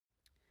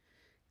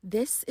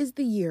This is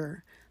the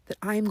year that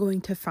I'm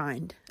going to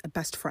find a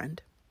best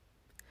friend.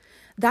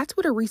 That's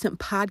what a recent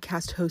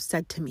podcast host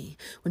said to me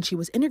when she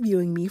was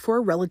interviewing me for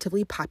a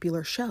relatively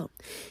popular show.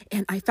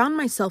 And I found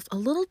myself a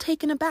little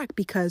taken aback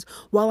because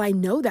while I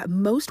know that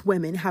most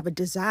women have a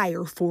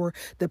desire for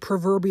the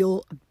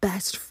proverbial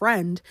best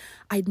friend,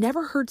 I'd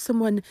never heard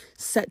someone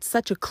set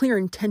such a clear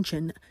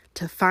intention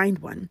to find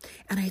one.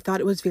 And I thought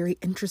it was very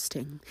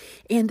interesting.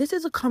 And this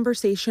is a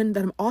conversation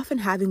that I'm often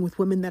having with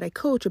women that I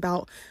coach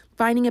about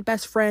finding a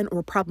best friend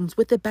or problems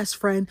with a best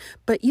friend,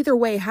 but either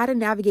way, how to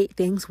navigate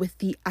things with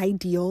the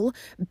ideal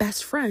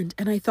best friend.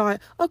 And I thought,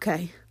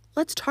 okay,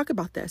 let's talk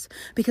about this,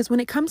 because when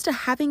it comes to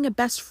having a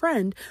best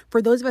friend,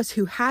 for those of us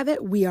who have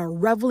it, we are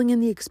reveling in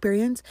the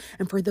experience.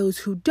 And for those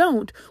who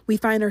don't, we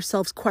find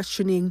ourselves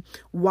questioning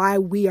why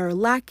we are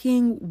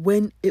lacking,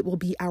 when it will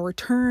be our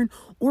turn,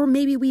 or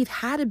maybe we've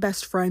had a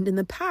best friend in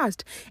the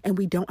past and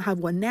we don't have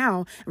one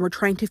now, and we're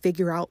trying to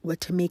figure out what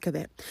to make of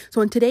it.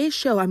 So in today's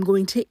show, I'm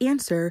going to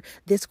answer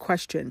this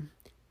question.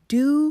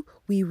 Do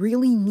we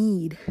really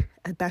need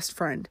a best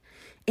friend?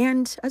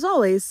 And as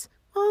always,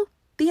 well,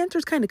 the answer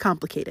is kind of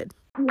complicated.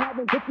 If you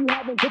having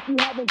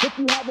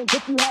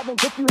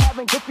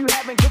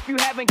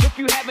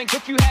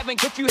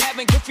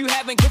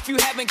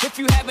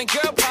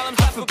girl problems,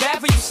 I feel bad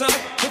for you, son.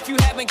 If you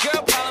having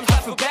girl problems, I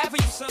feel bad for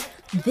you, son.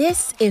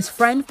 This is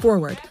Friend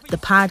Forward, the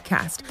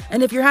podcast.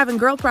 And if you're having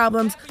girl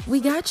problems, we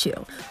got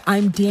you.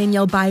 I'm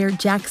Danielle Byard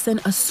Jackson,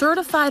 a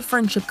certified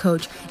friendship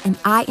coach, and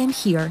I am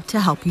here to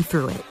help you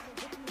through it.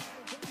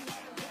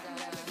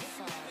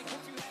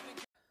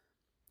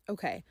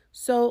 Okay,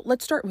 so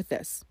let's start with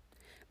this.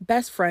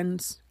 Best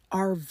friends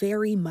are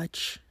very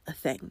much a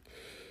thing.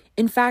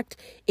 In fact,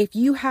 if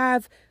you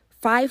have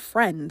 5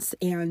 friends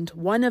and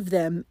one of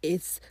them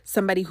is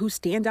somebody who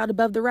stands out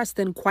above the rest,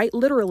 then quite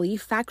literally,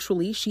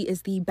 factually, she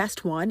is the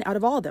best one out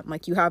of all of them.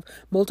 Like you have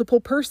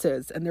multiple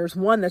purses and there's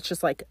one that's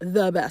just like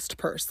the best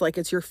purse, like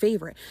it's your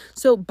favorite.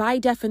 So by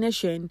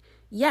definition,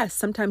 yes,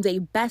 sometimes a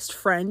best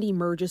friend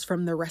emerges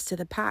from the rest of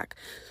the pack.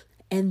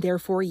 And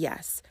therefore,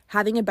 yes,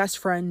 having a best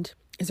friend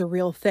is a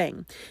real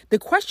thing. The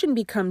question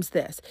becomes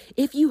this.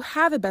 If you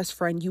have a best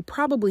friend, you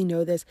probably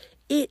know this.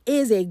 It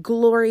is a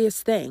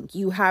glorious thing.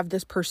 You have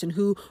this person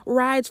who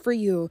rides for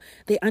you.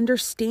 They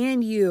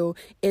understand you.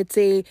 It's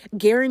a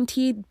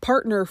guaranteed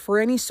partner for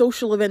any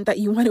social event that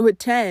you want to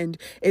attend.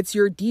 It's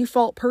your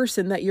default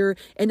person that you're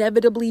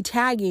inevitably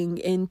tagging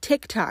in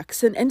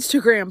TikToks and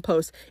Instagram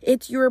posts.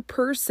 It's your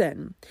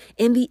person.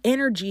 And the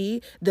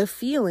energy, the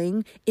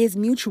feeling is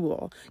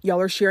mutual.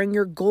 Y'all are sharing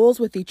your goals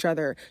with each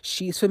other.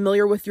 She's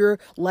familiar with your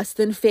less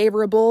than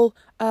favorable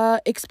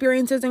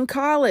experiences in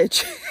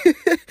college.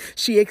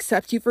 She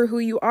accepts you for who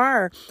you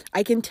are.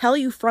 I can tell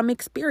you from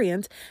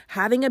experience,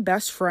 having a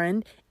best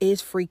friend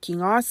is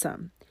freaking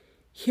awesome.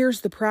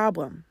 Here's the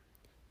problem.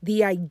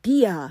 The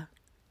idea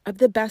of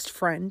the best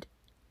friend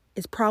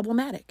is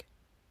problematic.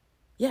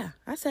 Yeah,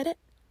 I said it.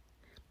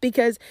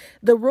 Because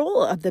the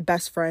role of the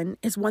best friend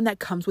is one that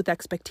comes with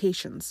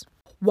expectations.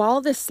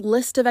 While this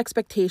list of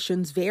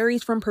expectations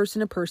varies from person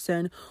to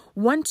person,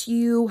 once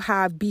you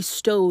have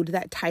bestowed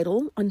that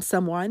title on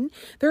someone,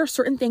 there are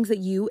certain things that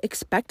you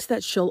expect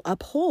that she'll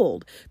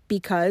uphold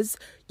because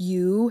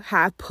you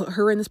have put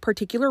her in this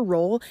particular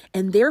role,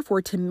 and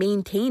therefore to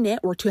maintain it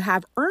or to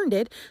have earned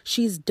it,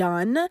 she's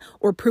done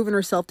or proven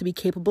herself to be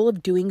capable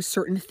of doing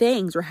certain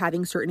things or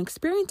having certain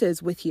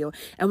experiences with you.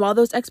 And while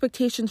those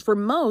expectations for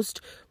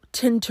most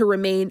tend to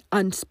remain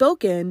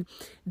unspoken,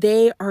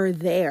 they are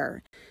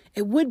there.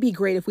 It would be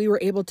great if we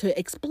were able to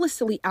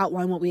explicitly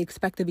outline what we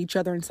expect of each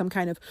other in some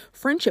kind of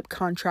friendship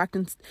contract.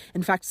 And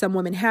in fact, some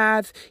women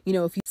have,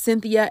 if you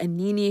Cynthia and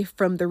Nene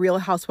from The Real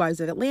Housewives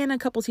of Atlanta a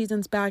couple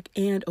seasons back,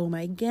 and oh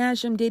my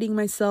gosh, I'm dating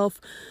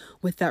myself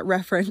with that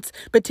reference.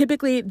 But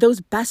typically those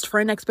best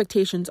friend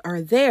expectations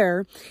are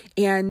there.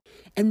 And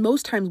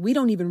most times we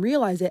don't even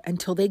realize it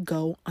until they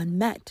go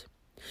unmet.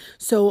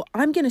 So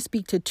I'm going to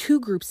speak to 2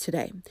 groups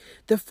today.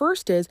 The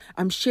first is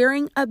I'm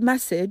sharing a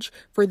message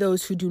for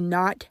those who do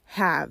not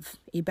have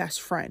a best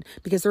friend,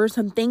 because there are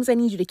some things I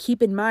need you to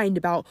keep in mind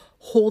about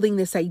holding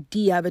this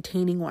idea of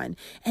attaining one.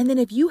 And then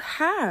if you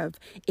have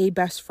a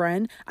best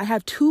friend, I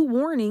have 2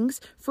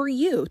 warnings for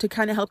you to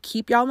kind of help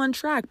keep y'all on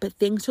track, but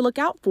things to look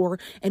out for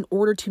in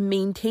order to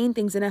maintain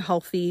things in a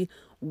healthy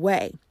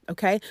way.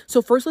 Okay.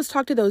 So first, let's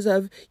talk to those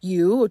of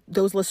you,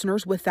 those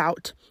listeners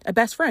without a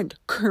best friend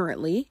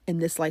currently in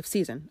this life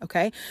season.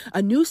 Okay.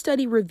 A new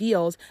study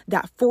reveals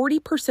that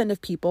 40%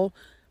 of people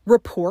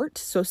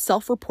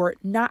self-report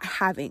not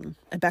having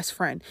a best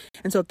friend.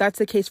 And so if that's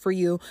the case for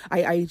you,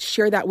 I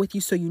share that with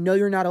you so you know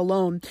you're not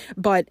alone.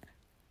 But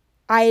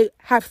I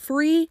have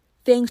 3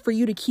 things for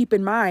you to keep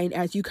in mind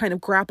as you kind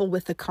of grapple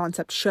with the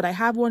concept. Should I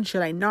have one?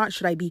 Should I not?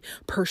 Should I be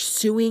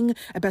pursuing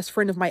a best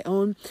friend of my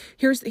own?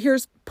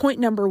 Here's point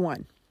number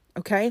 1.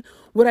 Okay.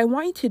 What I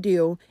want you to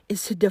do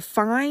is to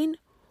define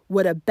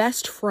what a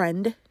best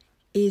friend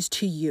is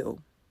to you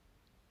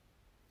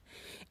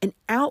and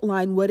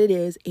outline what it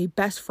is a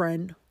best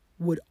friend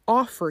would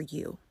offer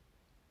you.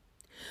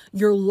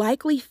 You're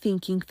likely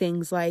thinking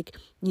things like,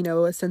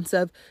 a sense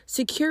of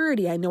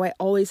security. I know I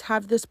always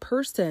have this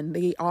person.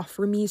 They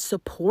offer me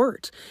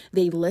support.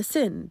 They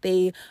listen.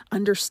 They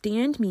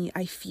understand me.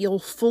 I feel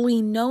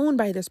fully known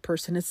by this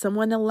person as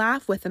someone to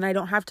laugh with, and I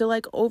don't have to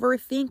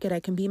overthink it. I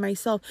can be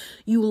myself.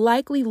 You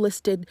likely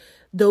listed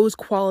those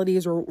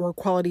qualities or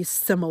qualities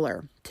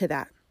similar to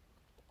that.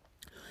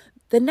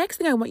 The next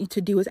thing I want you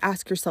to do is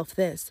ask yourself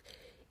this: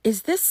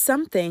 is this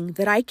something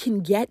that I can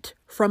get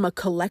from a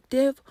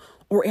collective,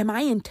 or am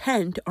I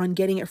intent on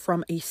getting it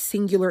from a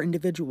singular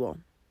individual?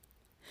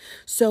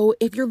 So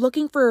if you're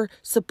looking for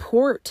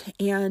support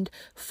and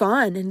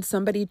fun and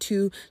somebody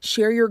to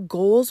share your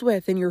goals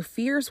with and your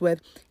fears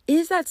with,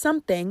 is that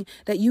something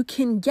that you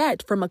can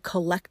get from a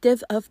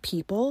collective of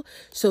people?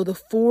 So the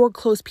 4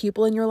 close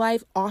people in your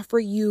life offer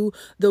you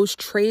those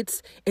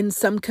traits in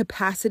some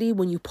capacity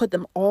when you put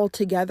them all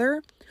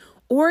together?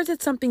 Or is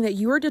it something that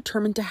you are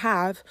determined to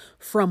have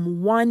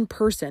from one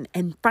person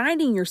and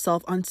finding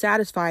yourself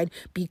unsatisfied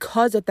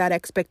because of that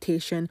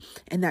expectation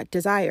and that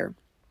desire?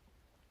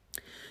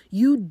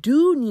 You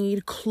do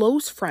need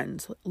close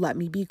friends. Let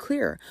me be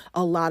clear.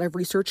 A lot of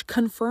research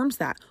confirms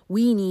that.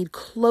 We need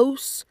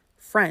close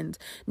friends.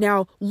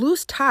 Now,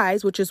 loose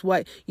ties, which is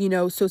what,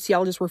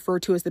 sociologists refer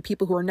to as the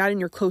people who are not in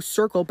your close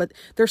circle, but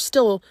they're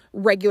still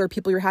regular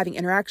people you're having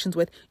interactions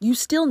with. You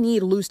still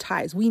need loose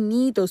ties. We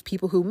need those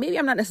people who maybe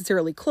I'm not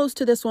necessarily close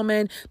to this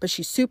woman, but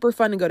she's super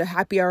fun to go to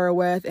happy hour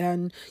with,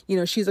 and,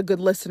 she's a good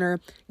listener.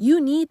 You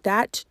need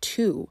that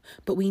too,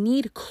 but we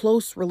need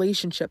close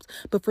relationships.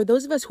 But for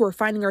those of us who are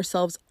finding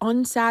ourselves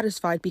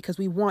unsatisfied because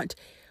we want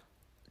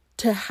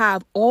to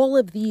have all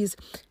of these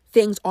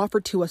things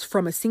offered to us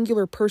from a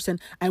singular person,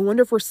 I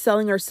wonder if we're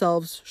selling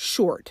ourselves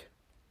short,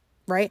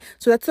 right?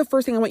 So that's the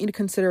first thing I want you to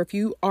consider if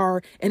you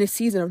are in a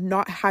season of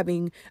not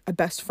having a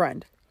best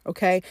friend,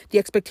 okay? The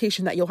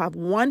expectation that you'll have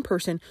one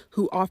person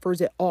who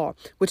offers it all,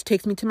 which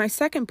takes me to my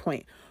second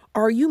point.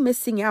 Are you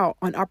missing out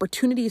on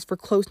opportunities for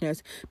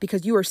closeness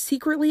because you are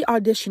secretly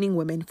auditioning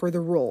women for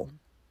the role?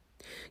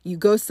 You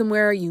go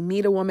somewhere, you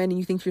meet a woman and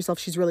you think to yourself,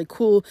 she's really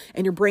cool.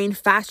 And your brain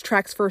fast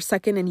tracks for a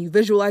second and you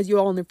visualize you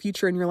all in the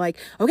future and you're like,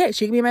 okay,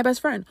 she can be my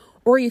best friend.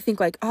 Or you think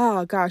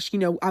oh gosh,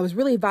 I was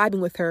really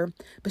vibing with her,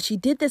 but she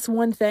did this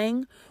one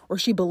thing, or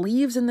she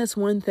believes in this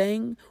one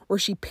thing, or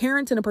she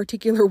parents in a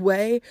particular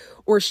way,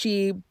 or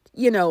she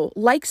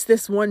likes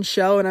this one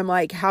show. And I'm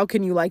like, how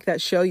can you like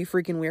that show, you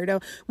freaking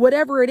weirdo?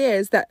 Whatever it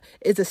is that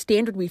is a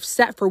standard we've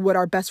set for what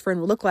our best friend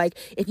will look like.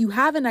 If you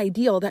have an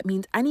ideal, that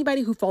means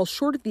anybody who falls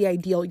short of the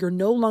ideal, you're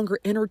no longer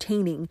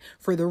entertaining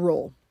for the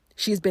role.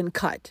 She's been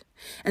cut.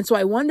 And so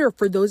I wonder,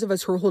 for those of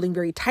us who are holding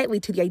very tightly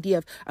to the idea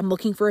of I'm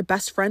looking for a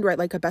best friend, right?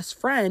 Like a best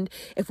friend,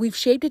 if we've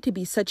shaped it to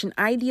be such an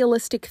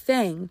idealistic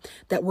thing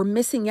that we're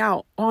missing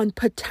out on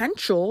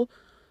potential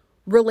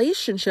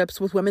relationships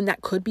with women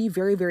that could be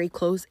very, very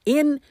close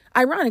and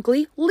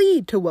ironically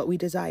lead to what we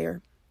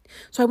desire.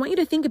 So I want you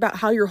to think about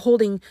how you're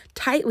holding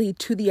tightly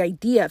to the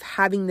idea of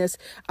having this,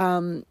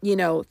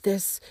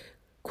 this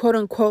quote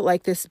unquote,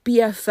 like this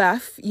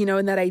BFF,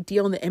 and that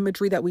ideal and the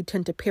imagery that we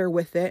tend to pair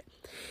with it,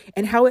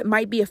 and how it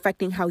might be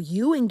affecting how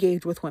you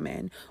engage with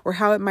women, or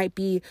how it might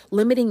be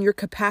limiting your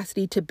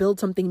capacity to build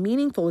something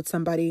meaningful with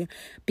somebody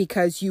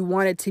because you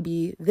want it to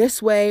be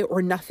this way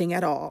or nothing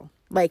at all.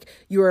 Like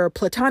your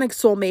platonic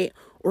soulmate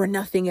or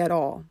nothing at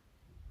all.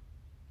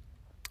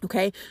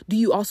 Okay. Do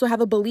you also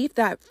have a belief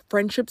that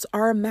friendships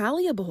are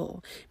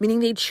malleable, meaning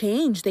they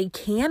change, they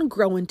can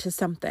grow into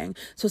something?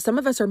 So some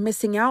of us are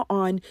missing out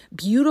on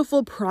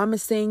beautiful,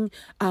 promising,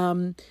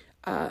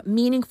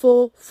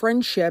 meaningful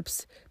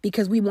friendships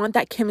because we want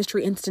that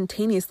chemistry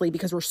instantaneously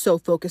because we're so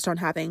focused on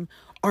having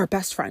our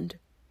best friend.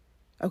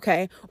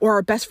 Okay. Or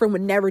our best friend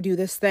would never do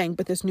this thing,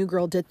 but this new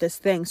girl did this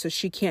thing, so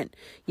she can't,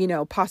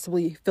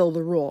 possibly fill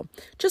the role.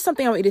 Just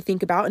something I want you to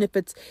think about. And if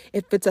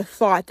it's a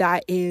thought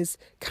that is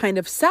kind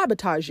of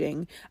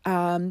sabotaging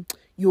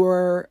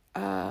your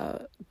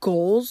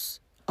goals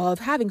of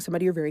having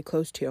somebody you're very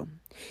close to.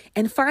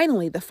 And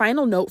finally, the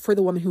final note for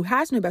the woman who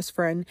has no best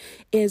friend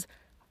is,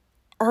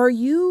 are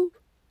you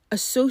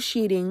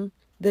associating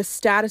the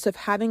status of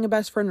having a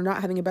best friend or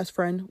not having a best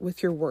friend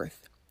with your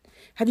worth?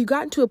 Have you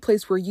gotten to a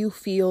place where you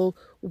feel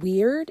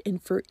weird,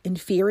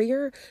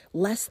 inferior,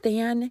 less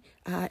than,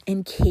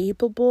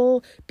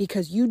 incapable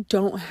because you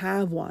don't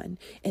have one,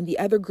 and the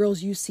other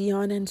girls you see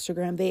on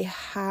Instagram, they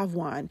have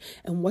one,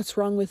 and what's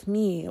wrong with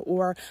me?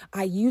 Or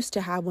I used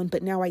to have one,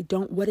 but now I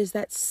don't. What does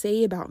that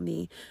say about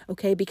me?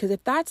 Okay, because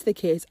if that's the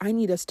case, I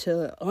need us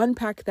to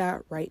unpack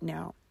that right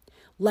now.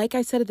 Like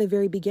I said at the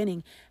very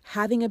beginning,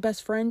 having a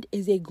best friend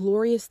is a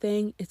glorious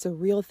thing. It's a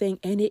real thing,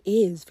 and it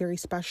is very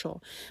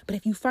special. But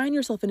if you find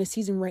yourself in a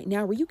season right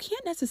now where you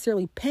can't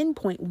necessarily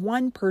pinpoint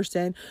one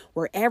person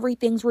where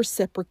everything's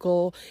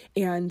reciprocal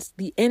and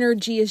the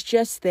energy is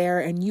just there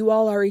and you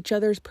all are each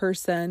other's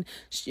person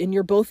and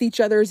you're both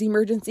each other's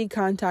emergency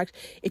contact,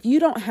 if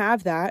you don't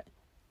have that,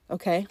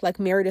 okay, like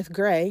Meredith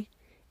Grey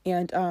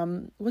and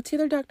what's the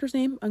other doctor's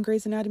name on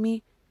Grey's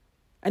Anatomy?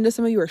 I know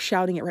some of you are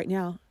shouting it right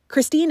now.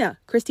 Christina.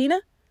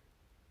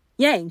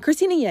 Yang,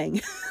 Christina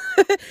Yang.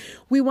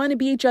 We want to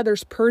be each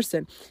other's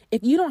person.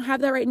 If you don't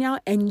have that right now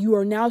and you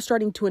are now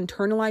starting to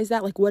internalize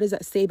that, like, what does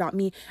that say about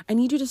me? I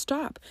need you to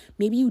stop.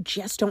 Maybe you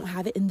just don't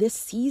have it in this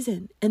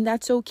season, and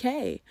that's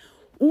okay.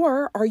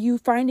 Or are you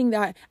finding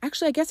that,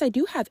 actually, I guess I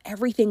do have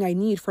everything I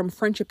need from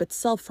friendship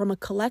itself, from a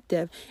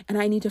collective, and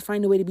I need to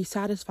find a way to be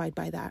satisfied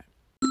by that.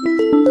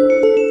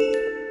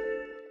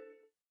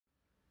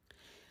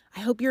 I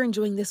hope you're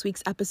enjoying this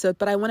week's episode,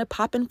 but I want to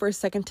pop in for a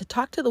second to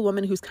talk to the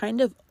woman who's kind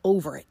of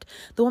over it.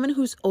 The woman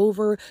who's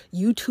over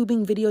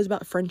YouTubing videos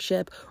about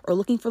friendship or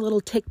looking for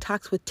little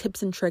TikToks with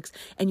tips and tricks.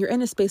 And you're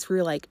in a space where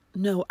you're like,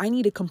 no, I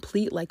need a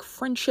complete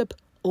friendship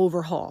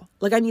overhaul.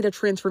 I need a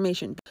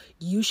transformation.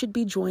 You should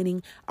be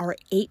joining our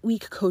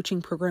 8-week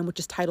coaching program, which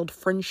is titled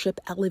Friendship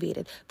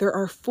Elevated. There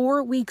are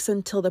 4 weeks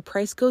until the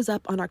price goes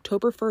up on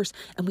October 1st,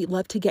 and we'd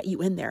love to get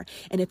you in there.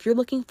 And if you're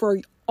looking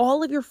for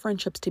all of your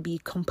friendships to be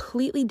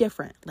completely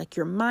different, like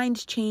your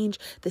minds change,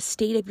 the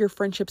state of your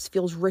friendships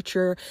feels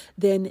richer,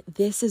 then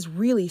this is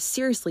really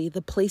seriously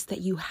the place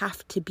that you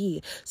have to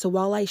be. So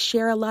while I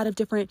share a lot of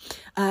different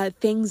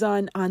things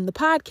on the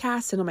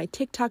podcast and on my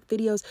TikTok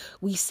videos,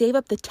 we save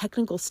up the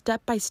technical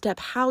step-by-step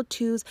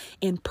how-tos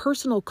and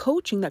personal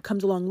coaching that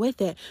comes along with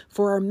it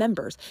for our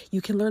members. You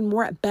can learn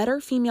more at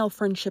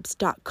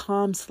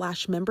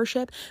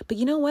betterfemalefriendships.com/membership. But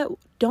you know what?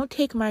 Don't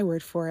take my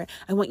word for it.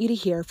 I want you to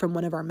hear from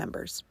one of our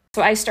members.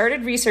 So I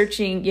started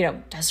researching,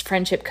 does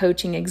friendship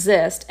coaching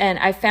exist? And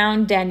I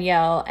found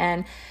Danielle,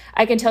 and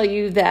I can tell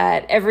you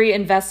that every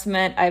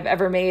investment I've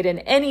ever made in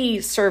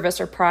any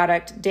service or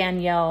product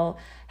Danielle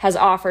has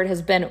offered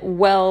has been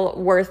well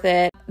worth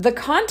it. The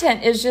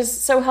content is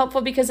just so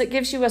helpful because it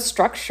gives you a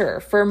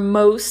structure for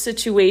most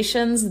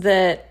situations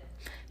that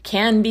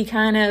can be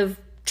kind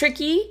of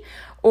tricky,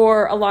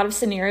 or a lot of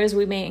scenarios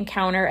we may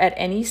encounter at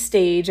any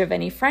stage of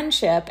any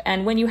friendship.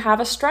 And when you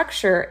have a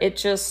structure, it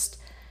just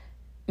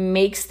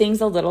makes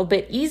things a little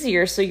bit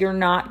easier, so you're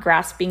not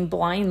grasping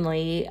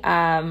blindly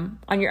on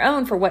your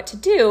own for what to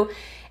do.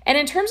 And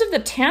in terms of the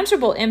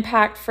tangible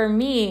impact for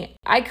me,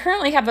 I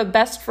currently have a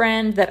best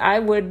friend that I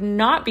would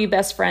not be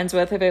best friends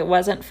with if it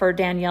wasn't for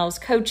Danielle's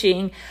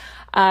coaching.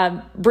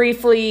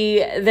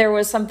 Briefly, there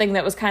was something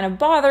that was kind of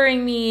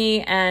bothering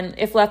me, and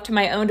if left to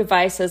my own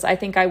devices, I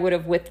think I would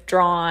have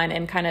withdrawn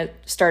and kind of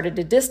started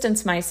to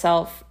distance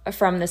myself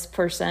from this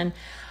person.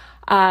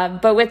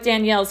 But with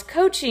Danielle's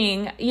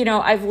coaching,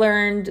 I've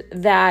learned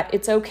that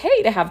it's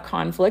okay to have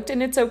conflict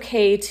and it's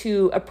okay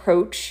to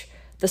approach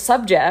the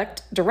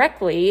subject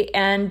directly.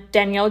 And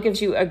Danielle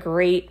gives you a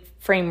great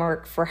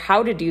framework for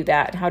how to do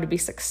that and how to be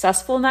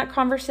successful in that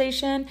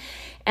conversation.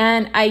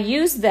 And I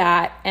used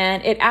that,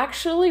 and it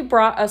actually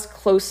brought us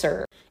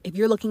closer. If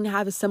you're looking to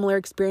have a similar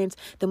experience,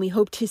 then we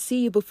hope to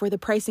see you before the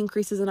price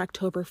increases on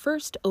October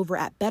 1st over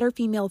at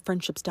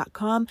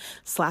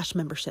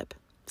betterfemalefriendships.com/membership.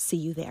 See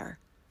you there.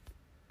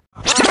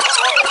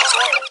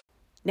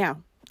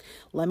 Now,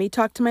 let me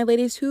talk to my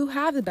ladies who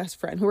have the best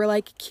friend, who are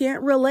like,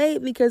 can't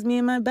relate because me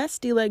and my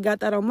bestie got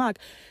that on lock.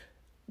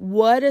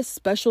 What a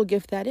special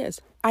gift that is.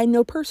 I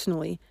know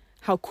personally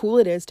how cool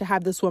it is to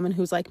have this woman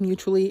who's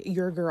mutually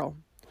your girl.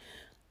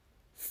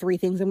 3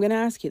 things I'm going to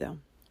ask you though.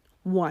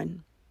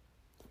 1,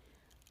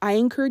 I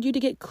encourage you to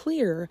get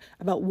clear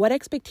about what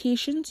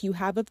expectations you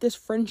have of this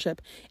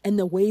friendship and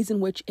the ways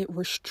in which it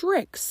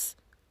restricts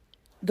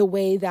the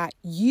way that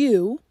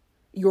you,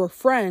 your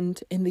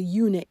friend, and the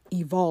unit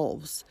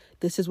evolves.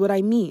 This is what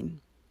I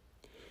mean.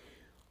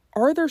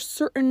 Are there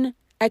certain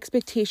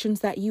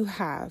expectations that you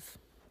have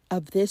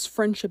of this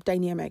friendship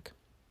dynamic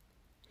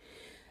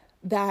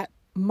that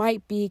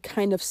might be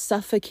kind of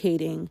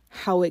suffocating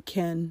how it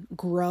can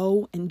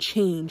grow and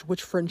change,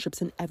 which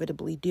friendships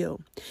inevitably do?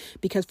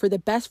 Because for the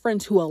best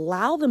friends who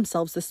allow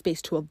themselves the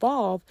space to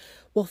evolve,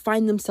 will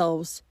find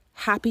themselves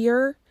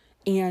happier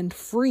and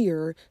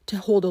freer to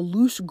hold a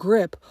loose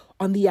grip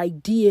on the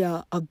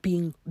idea of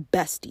being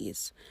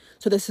besties.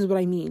 So this is what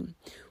I mean.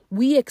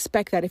 We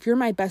expect that if you're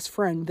my best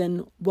friend,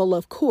 then, well,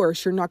 of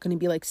course, you're not going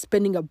to be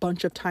spending a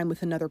bunch of time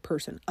with another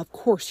person. Of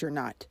course you're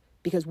not,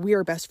 because we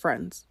are best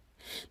friends.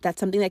 That's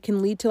something that can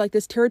lead to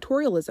this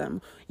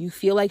territorialism. You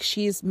feel like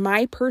she's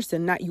my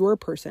person, not your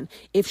person.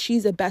 If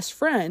she's a best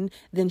friend,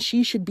 then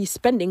she should be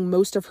spending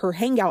most of her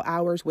hangout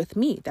hours with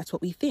me. That's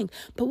what we think.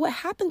 But what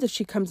happens if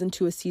she comes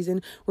into a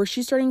season where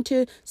she's starting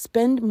to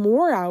spend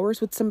more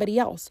hours with somebody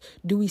else?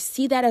 Do we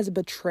see that as a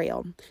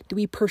betrayal? Do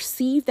we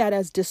perceive that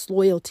as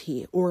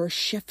disloyalty or a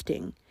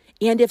shifting?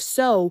 And if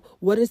so,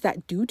 what does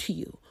that do to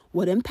you?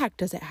 What impact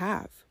does it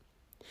have?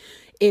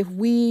 If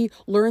we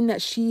learn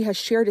that she has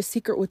shared a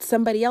secret with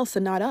somebody else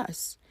and not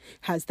us,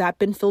 has that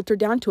been filtered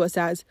down to us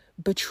as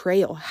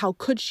betrayal? How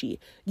could she?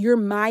 You're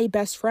my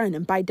best friend,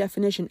 and by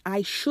definition,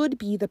 I should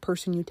be the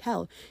person you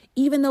tell,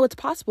 even though it's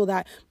possible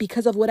that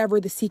because of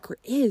whatever the secret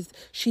is,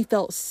 she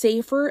felt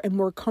safer and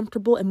more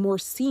comfortable and more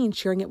seen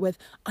sharing it with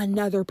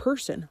another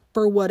person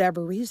for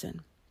whatever reason.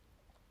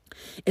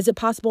 Is it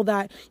possible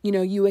that,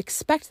 you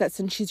expect that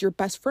since she's your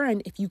best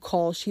friend, if you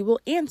call, she will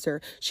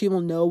answer, she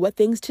will know what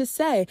things to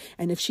say,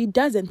 and if she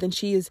doesn't, then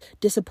she is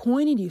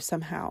disappointed you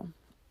somehow?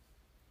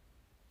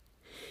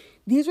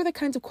 These are the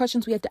kinds of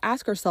questions we have to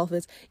ask ourselves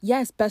is,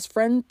 yes, best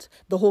friend,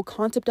 the whole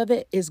concept of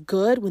it is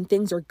good when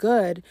things are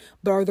good,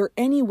 but are there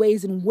any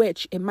ways in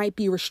which it might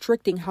be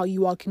restricting how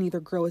you all can either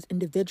grow as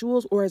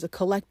individuals or as a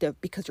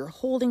collective because you're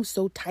holding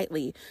so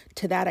tightly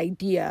to that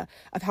idea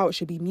of how it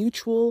should be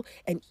mutual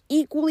and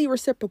equally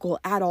reciprocal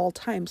at all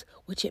times,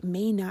 which it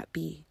may not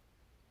be.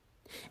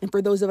 And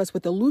for those of us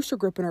with a looser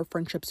grip in our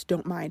friendships,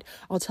 don't mind.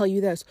 I'll tell you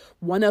this,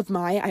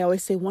 I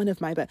always say one of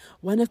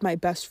my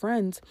best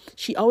friends,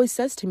 she always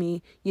says to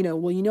me,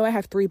 I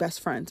have 3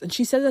 best friends. And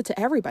she says that to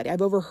everybody. I've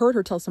overheard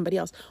her tell somebody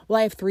else, well,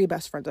 I have 3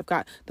 best friends. I've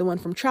got the one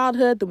from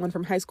childhood, the one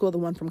from high school, the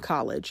one from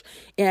college.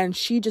 And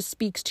she just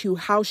speaks to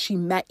how she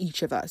met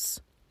each of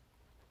us.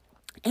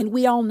 And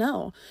we all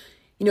know.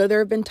 There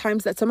have been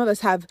times that some of us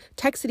have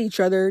texted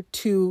each other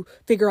to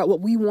figure out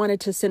what we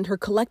wanted to send her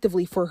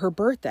collectively for her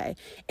birthday.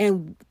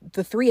 And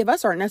the 3 of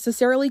us aren't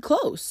necessarily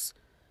close,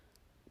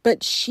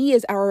 but she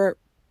is our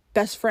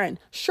best friend.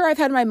 Sure, I've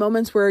had my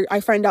moments where I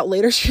find out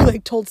later she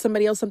told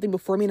somebody else something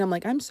before me and I'm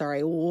like, I'm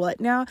sorry, what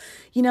now?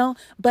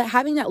 But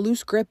having that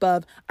loose grip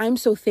of, I'm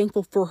so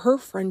thankful for her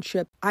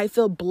friendship. I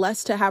feel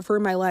blessed to have her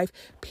in my life,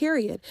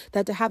 period.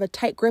 That to have a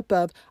tight grip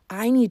of,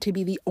 I need to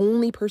be the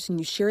only person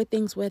you share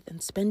things with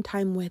and spend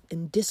time with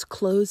and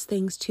disclose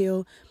things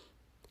to.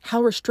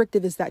 How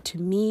restrictive is that to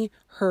me,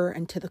 her,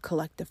 and to the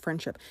collective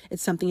friendship?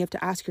 It's something you have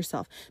to ask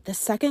yourself. The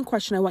second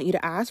question I want you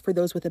to ask for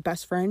those with a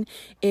best friend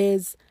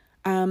is,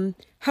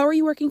 how are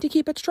you working to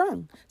keep it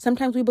strong?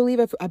 Sometimes we believe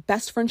if a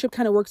best friendship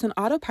kind of works on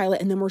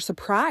autopilot and then we're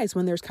surprised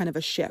when there's kind of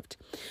a shift.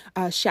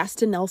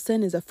 Shasta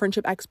Nelson is a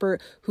friendship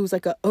expert who's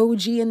like an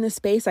OG in this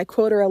space. I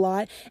quote her a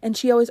lot. And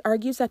she always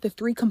argues that the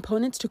 3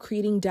 components to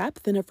creating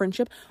depth in a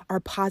friendship are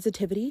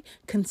positivity,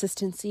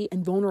 consistency,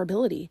 and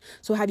vulnerability.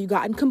 So have you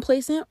gotten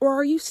complacent or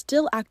are you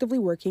still actively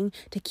working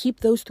to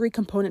keep those 3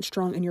 components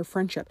strong in your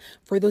friendship?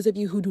 For those of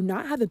you who do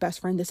not have a best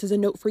friend, this is a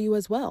note for you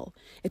as well.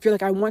 If you're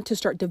like, I want to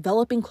start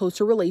developing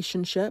closer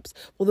relationships,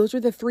 well, those are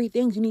the 3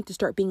 things you need to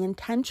start being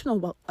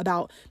intentional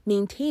about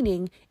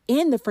maintaining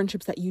in the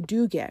friendships that you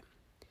do get.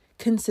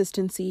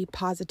 Consistency,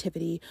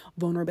 positivity,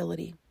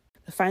 vulnerability.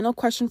 The final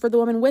question for the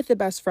woman with a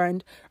best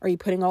friend, are you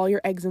putting all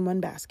your eggs in one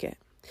basket?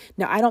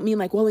 Now, I don't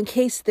mean in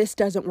case this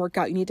doesn't work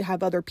out, you need to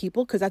have other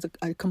people, because that's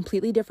a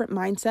completely different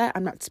mindset.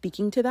 I'm not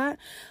speaking to that.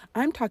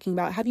 I'm talking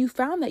about, have you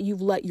found that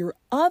you've let your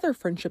other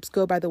friendships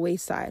go by the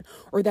wayside,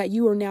 or that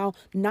you are now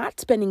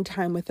not spending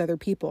time with other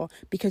people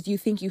because you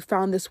think you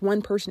found this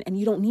one person and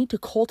you don't need to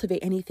cultivate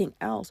anything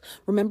else?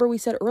 Remember, we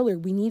said earlier,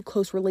 we need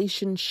close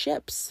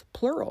relationships,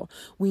 plural.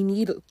 We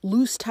need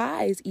loose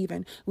ties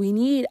even. We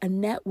need a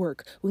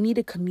network. We need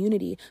a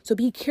community. So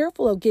be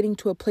careful of getting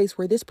to a place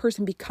where this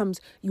person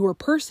becomes your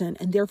person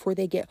and therefore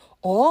they get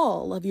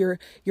all of your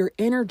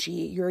energy,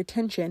 your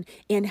attention,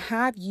 and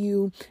have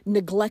you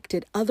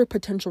neglected other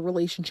potential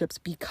relationships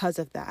because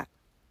of that.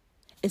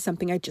 Is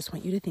something I just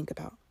want you to think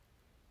about.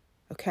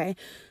 Okay?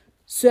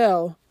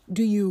 So,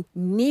 do you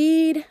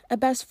need a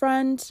best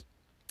friend?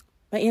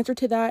 My answer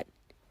to that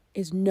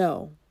is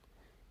no.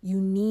 You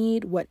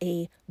need what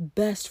a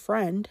best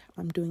friend,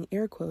 I'm doing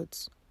air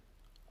quotes,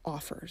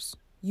 offers.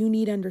 You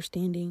need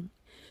understanding.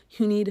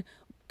 You need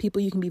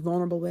people you can be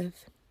vulnerable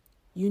with.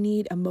 You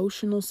need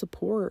emotional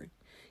support.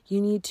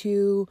 You need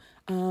to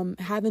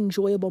have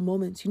enjoyable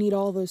moments. You need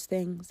all those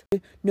things.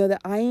 Know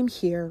that I am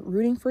here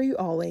rooting for you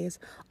always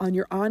on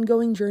your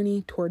ongoing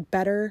journey toward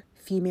better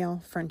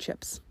female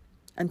friendships.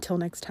 Until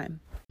next time.